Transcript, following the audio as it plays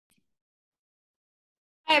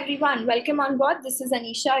Hi everyone, welcome on board. This is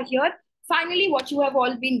Anisha here. Finally, what you have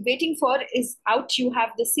all been waiting for is out. You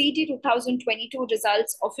have the CET 2022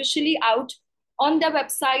 results officially out on the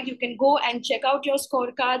website. You can go and check out your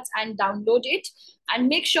scorecards and download it. And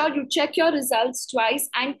make sure you check your results twice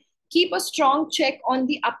and keep a strong check on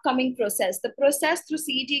the upcoming process. The process through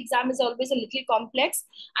CET exam is always a little complex.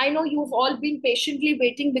 I know you've all been patiently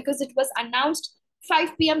waiting because it was announced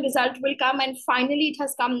 5 p.m. result will come, and finally it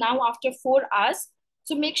has come now after 4 hours.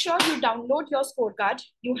 So make sure you download your scorecard,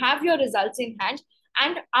 you have your results in hand,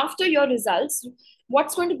 and after your results,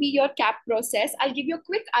 what's going to be your CAP process? I'll give you a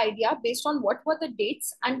quick idea based on what were the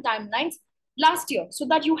dates and timelines last year so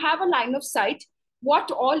that you have a line of sight what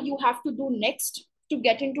all you have to do next to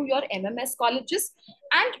get into your MMS colleges.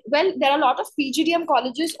 And well, there are a lot of PGDM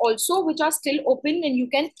colleges also which are still open and you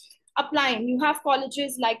can applying. You have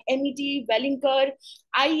colleges like MET, Wellinger,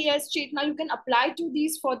 IES, Chetna. You can apply to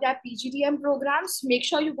these for their PGDM programs. Make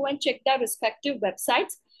sure you go and check their respective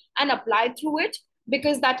websites and apply through it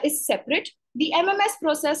because that is separate. The MMS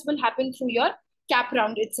process will happen through your CAP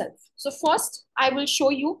round itself. So first, I will show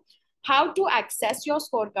you how to access your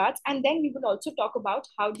scorecards, and then we will also talk about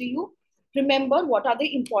how do you remember what are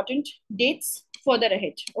the important dates further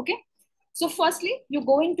ahead. Okay. So firstly, you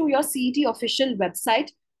go into your CET official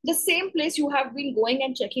website, the same place you have been going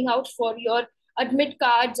and checking out for your admit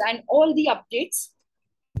cards and all the updates.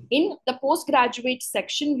 In the postgraduate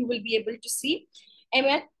section, you will be able to see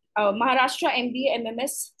Maharashtra MBA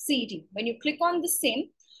MMS CET. When you click on the same,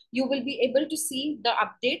 you will be able to see the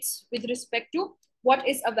updates with respect to what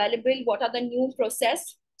is available, what are the new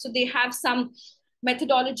process. So they have some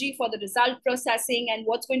methodology for the result processing and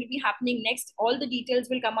what's going to be happening next. All the details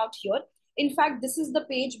will come out here. In fact, this is the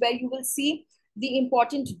page where you will see the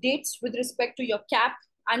important dates with respect to your CAP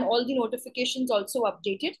and all the notifications also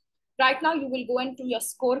updated. Right now, you will go into your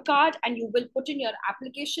scorecard and you will put in your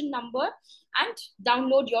application number and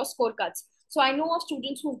download your scorecards. So I know of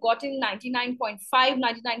students who've gotten 99.5,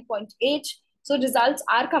 99.8. So results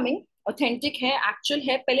are coming, authentic hai, actual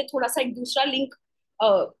hai. Pehle thoda sa ek dusra link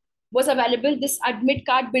was available. This admit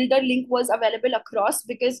card builder link was available across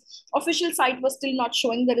because official site was still not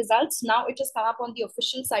showing the results. Now it has come up on the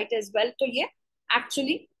official site as well. So yeah,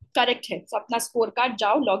 actually correct hai. So apna scorecard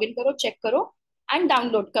jao, login karo, check karo and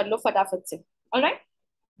download kar lo fatafat se. All right.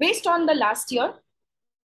 Based on the last year,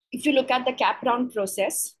 if you look at the CAP round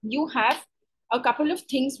process, you have a couple of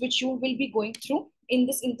things which you will be going through in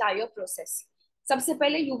this entire process. Sabse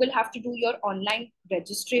pehle, you will have to do your online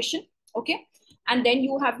registration. Okay. And then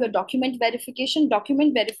you have your document verification.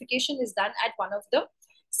 Document verification is done at one of the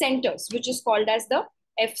centers, which is called as the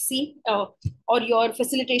FC or your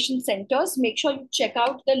facilitation centers. Make sure you check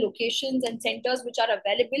out the locations and centers which are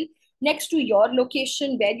available next to your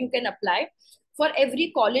location where you can apply. For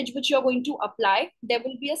every college which you're going to apply, there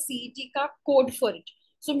will be a CET ka code for it.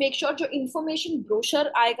 So make sure your information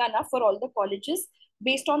brochure aayega na for all the colleges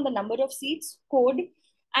based on the number of seats, code,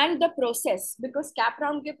 and the process. Because CAP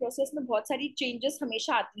round के process में बहुत सारी changes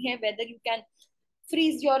हमेशा आती हैं, whether you can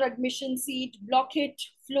freeze your admission seat, block it,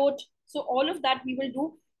 float. So all of that we will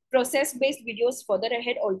do process-based videos further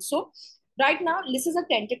ahead also. Right now, this is a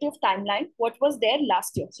tentative timeline. What was there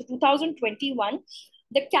last year? So 2021,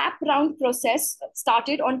 the CAP round process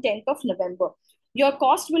started on 10th of November. Your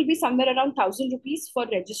cost will be somewhere around 1,000 rupees for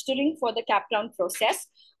registering for the CAP round process.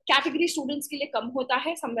 Category students के लिए कम होता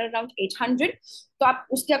है, somewhere around 800. तो आप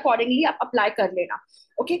उसके accordingly आप apply कर लेना.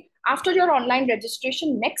 Okay. After your online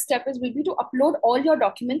registration, next step will be to upload all your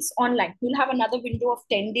documents online. You'll have another window of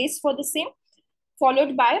 10 days for the same,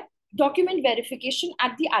 followed by document verification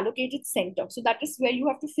at the allocated center. So that is where you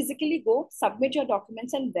have to physically go, submit your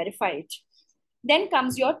documents and verify it. Then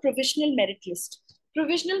comes your provisional merit list.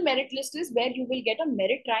 Provisional merit list is where you will get a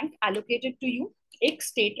merit rank allocated to you. एक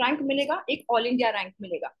state rank मिलेगा, एक all India rank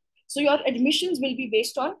मिलेगा. So your admissions will be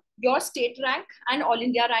based on your state rank and all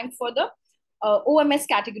India rank for the OMS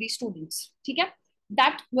category students. ठीक है?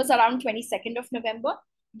 That was around 22nd of November.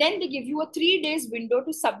 Then they give you a 3 days window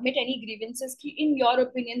to submit any grievances. In your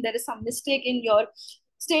opinion, there is some mistake in your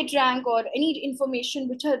state rank or any information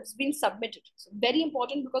which has been submitted. So very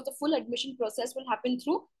important because the full admission process will happen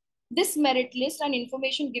through this merit list and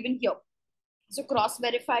information given here. So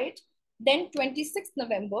cross-verify it. Then 26th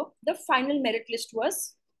November, the final merit list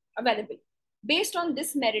was available. Based on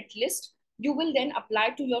this merit list, you will then apply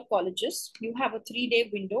to your colleges. You have a 3-day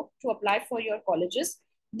window to apply for your colleges.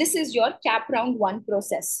 This is your CAP round 1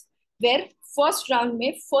 process, where first round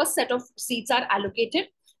mein first set of seats are allocated.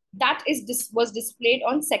 That was displayed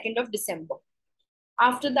on 2nd of December.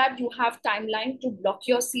 After that, you have timeline to block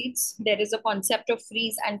your seats. There is a concept of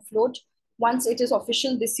freeze and float. once it is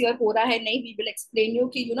official this year हो रहा है नहीं, we will explain you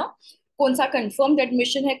कि कौन सा confirmed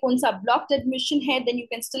admission है, कौन सा blocked admission है, then you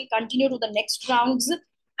can still continue to the next rounds,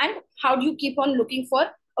 and how do you keep on looking for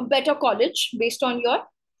a better college based on your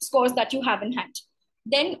scores that you have in hand.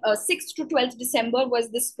 Then 6th to 12th December was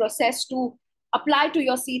this process to apply to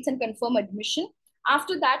your seats and confirm admission.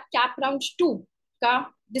 After that, cap round 2 ka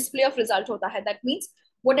display of result hota hai. That means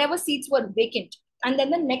whatever seats were vacant, and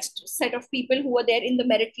then the next set of people who were there in the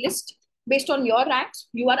merit list, based on your ranks,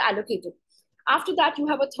 you are allocated. After that, you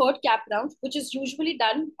have a third cap round, which is usually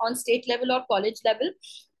done on state level or college level,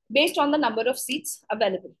 based on the number of seats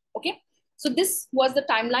available. Okay. So this was the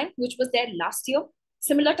timeline which was there last year.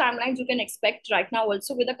 Similar timelines you can expect right now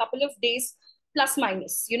also, with a couple of days plus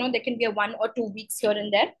minus. There can be a 1 or 2 weeks here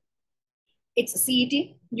and there. It's a CET.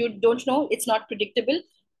 You don't know. It's not predictable.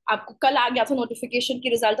 आपको कल आ गया था notification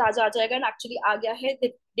की result आज आ जाएगा, and actually आ गया है.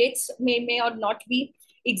 The dates may or not be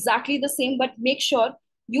exactly the same, but make sure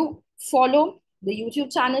you follow the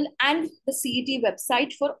YouTube channel and the CET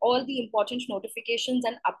website for all the important notifications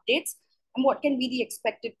and updates, and what can be the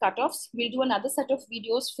expected cutoffs. We'll do another set of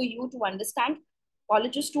videos for you to understand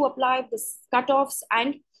colleges to apply, the cutoffs,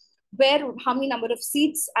 and how many number of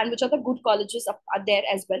seats, and which are the good colleges are there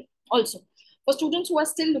as well. Also, for students who are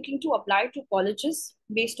still looking to apply to colleges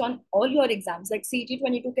based on all your exams, like CET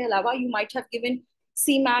 22 ke alawa, you might have given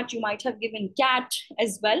CMAT, you might have given CAT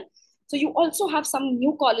as well. So you also have some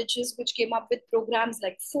new colleges which came up with programs,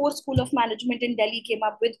 like Ford School of Management in Delhi came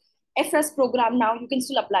up with FS program now. You can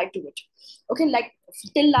still apply to it. Okay, like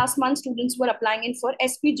till last month, students were applying in for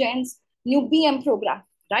SPJain's new BM program,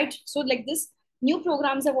 right? So like this, new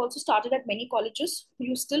programs have also started at many colleges.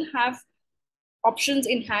 You still have options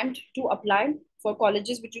in hand to apply for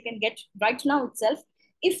colleges which you can get right now itself.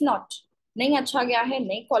 If not, nahi acha gaya hai,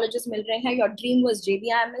 nahi colleges mil rahe hain, your dream was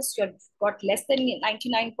JBIMS, you got less than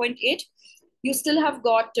 99.8, you still have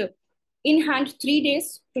got in hand 3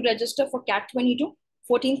 days to register for CAT 22.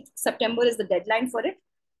 14th September is the deadline for it.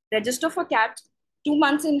 Register for CAT, 2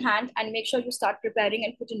 months in hand, and make sure you start preparing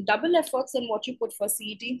and put in double efforts than what you put for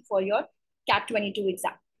CET for your CAT 22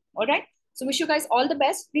 exam. All right. So wish you guys all the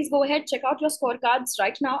best. Please go ahead, check out your scorecards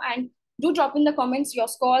right now, and do drop in the comments your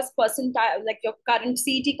scores, percentile, like your current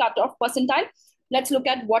CET cutoff percentile. Let's look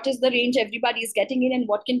at what is the range everybody is getting in and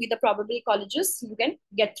what can be the probable colleges you can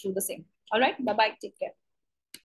get through the same. All right. Bye-bye. Take care.